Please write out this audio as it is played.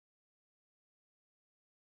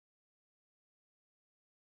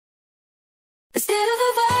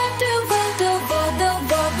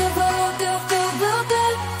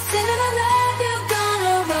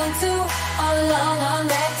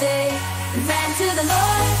the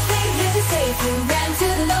Lord, craving Him to save you. Ran to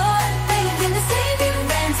the Lord, craving Him to save you.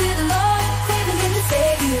 Ran to the Lord, craving Him to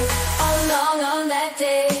save you. All along on that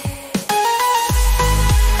day.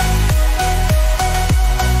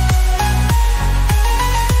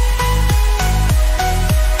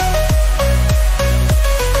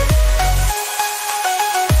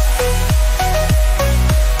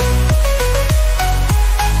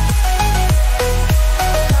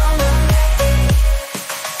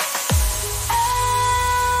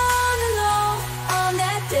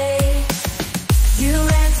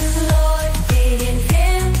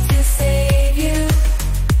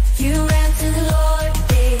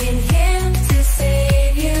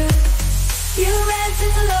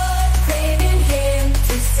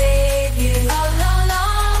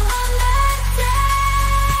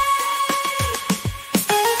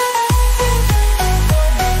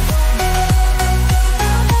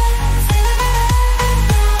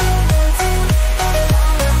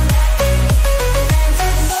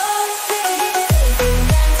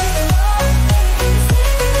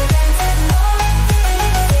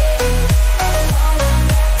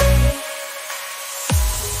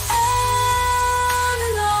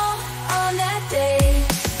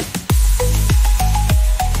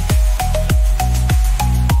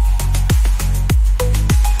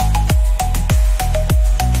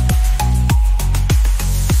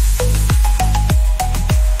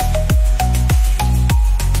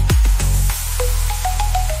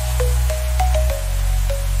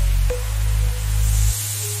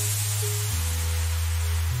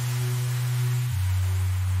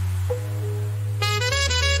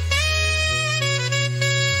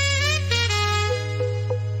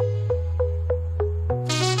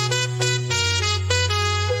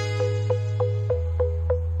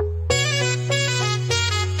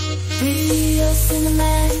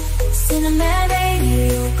 Sinnerman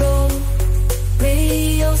Radio Go.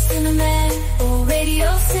 Radio Sinnerman, oh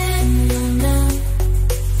Radio Sinnerman.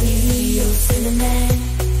 Radio Sinnerman,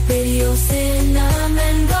 Radio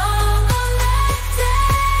Sinnerman Go.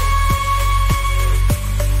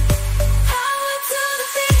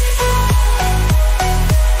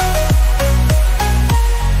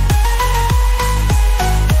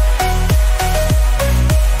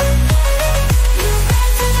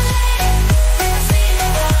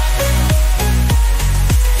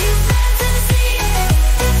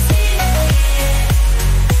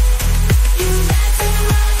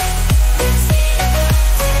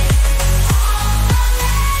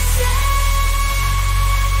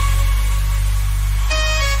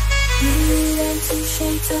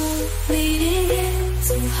 Leading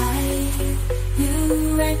into high,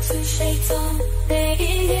 you ran to shades on.